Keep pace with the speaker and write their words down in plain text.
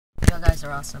Y'all guys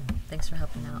are awesome. Thanks for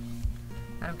helping out.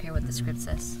 I don't care what the script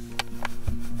says.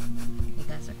 You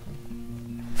guys are cool.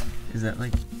 Is that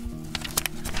like...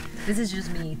 This is just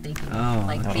me thinking,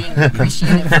 being no.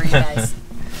 appreciative for you guys.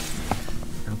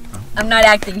 No problem. I'm not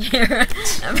acting here.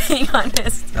 I'm being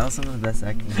honest. That was some of the best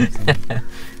acting.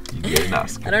 You get an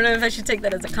Oscar. I don't know if I should take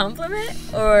that as a compliment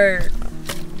or...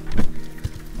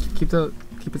 Keep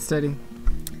it steady.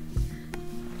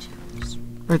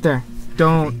 Right there.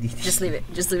 Don't. Just leave it.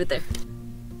 Just leave it there.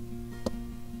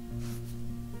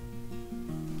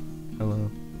 Hello.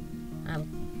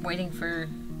 I'm waiting for...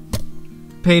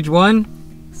 Page 1.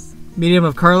 Medium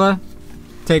of Carla.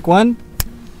 Take 1.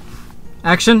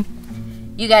 Action.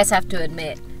 You guys have to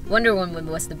admit, Wonder Woman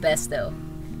was the best, though.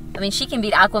 I mean, she can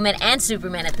beat Aquaman and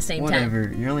Superman at the same time.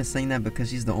 Whatever. You're only saying that because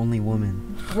she's the only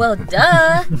woman. Well,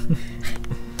 duh.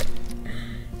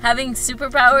 Having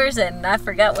superpowers, and I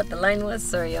forgot what the line was.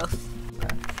 Sorry, y'all.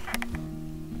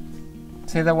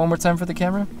 Say that one more time for the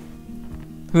camera.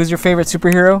 Who's your favorite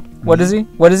superhero? What is he?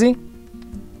 What is he?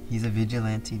 He's a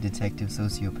vigilante detective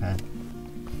sociopath.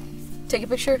 Take a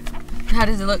picture. How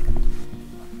does it look?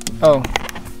 Oh.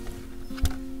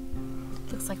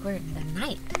 Looks like we're in the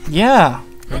night. Yeah.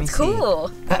 That's cool.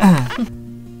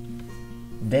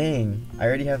 Dang. I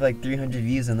already have like 300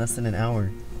 views in less than an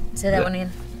hour. Say that one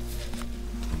again.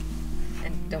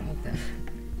 And don't move that.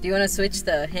 Do you want to switch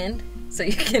the hand so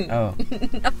you can... Oh.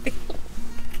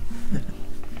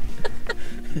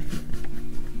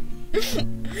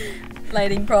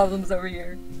 Lighting problems over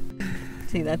here.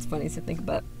 See, that's funny. So think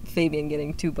about Fabian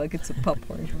getting 2 buckets of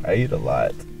popcorn. I eat a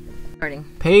lot. Starting.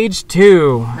 Page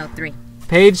 2. No, 3.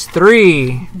 Page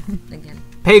 3. Again.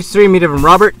 Page 3, medium from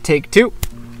Robert. Take 2.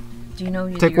 Do you know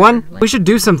you Take 1. We should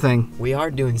do something. We are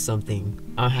doing something.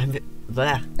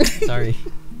 Blah. Sorry.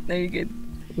 No, you're good.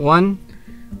 1,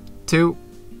 2.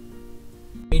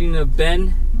 Meeting of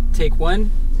Ben. Take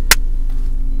 1.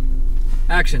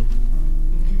 Action.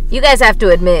 You guys have to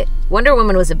admit, Wonder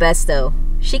Woman was the best, though.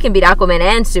 She can beat Aquaman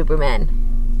and Superman.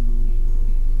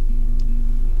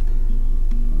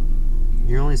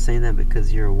 You're only saying that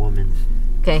because you're a woman.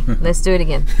 Okay, let's do it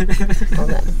again.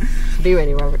 Hold on. Be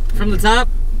ready, Robert. From the top.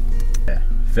 Yeah.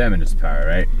 Feminist power,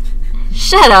 right?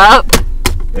 Shut up!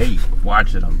 Hey,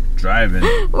 watch it. I'm driving.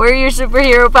 Where are your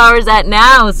superhero powers at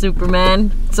now,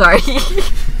 Superman? Sorry.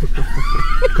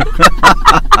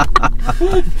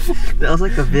 That was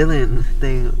like a villain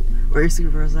thing. Where are your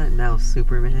superheroes at now,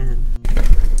 Superman?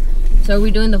 So are we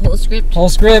doing the whole script? Whole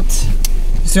script.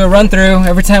 Just do a run through.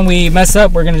 Every time we mess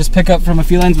up, we're going to just pick up from a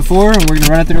few lines before and we're going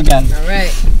to run it through again.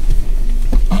 Alright.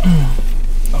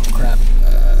 Oh, crap.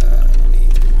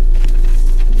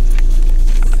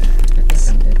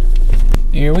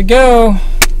 Here we go.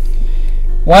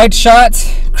 Wide shot.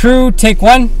 Crew, take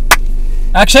 1.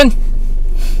 Action.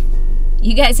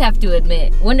 You guys have to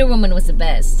admit, Wonder Woman was the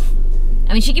best.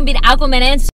 I mean, she can beat Aquaman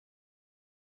and...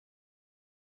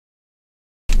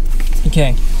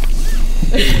 Okay.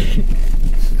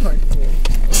 Card full.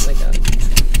 Oh my god.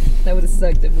 That would have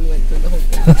sucked if we went through the whole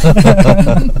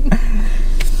thing.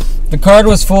 The card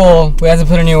was full. We had to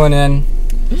put a new one in.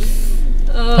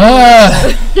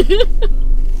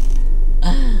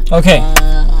 Okay.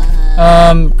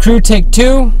 Crew, take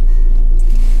 2.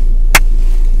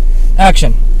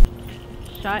 Action.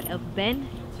 Shot of Ben.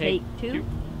 Take 2.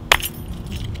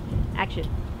 Action.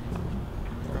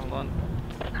 Hold on.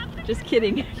 Just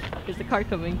kidding. There's a car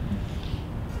coming.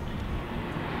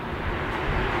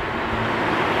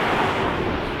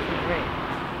 Great.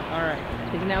 Alright. I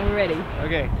think now we're ready.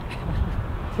 Okay.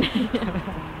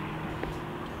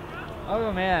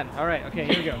 Oh man. Alright, okay,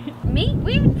 here we go. Me?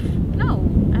 No.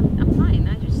 I'm fine.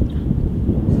 I just...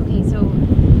 Okay, so...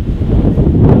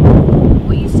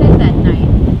 What you said that night...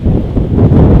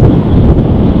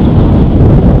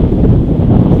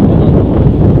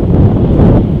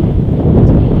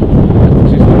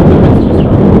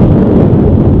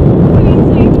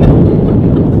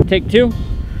 Take 2.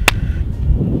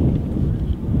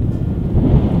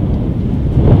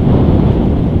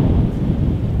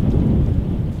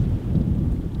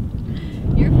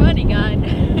 You're funny, God.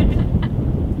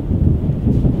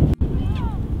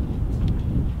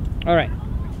 All right.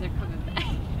 They're coming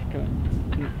back. Come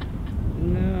on.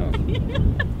 No.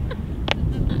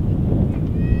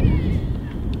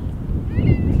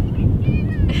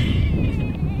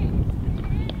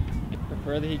 The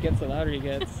further he gets, the louder he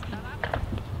gets.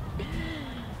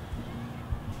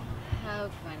 How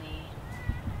funny.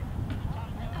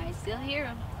 I still hear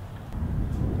him.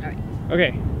 Alright.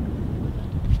 Okay.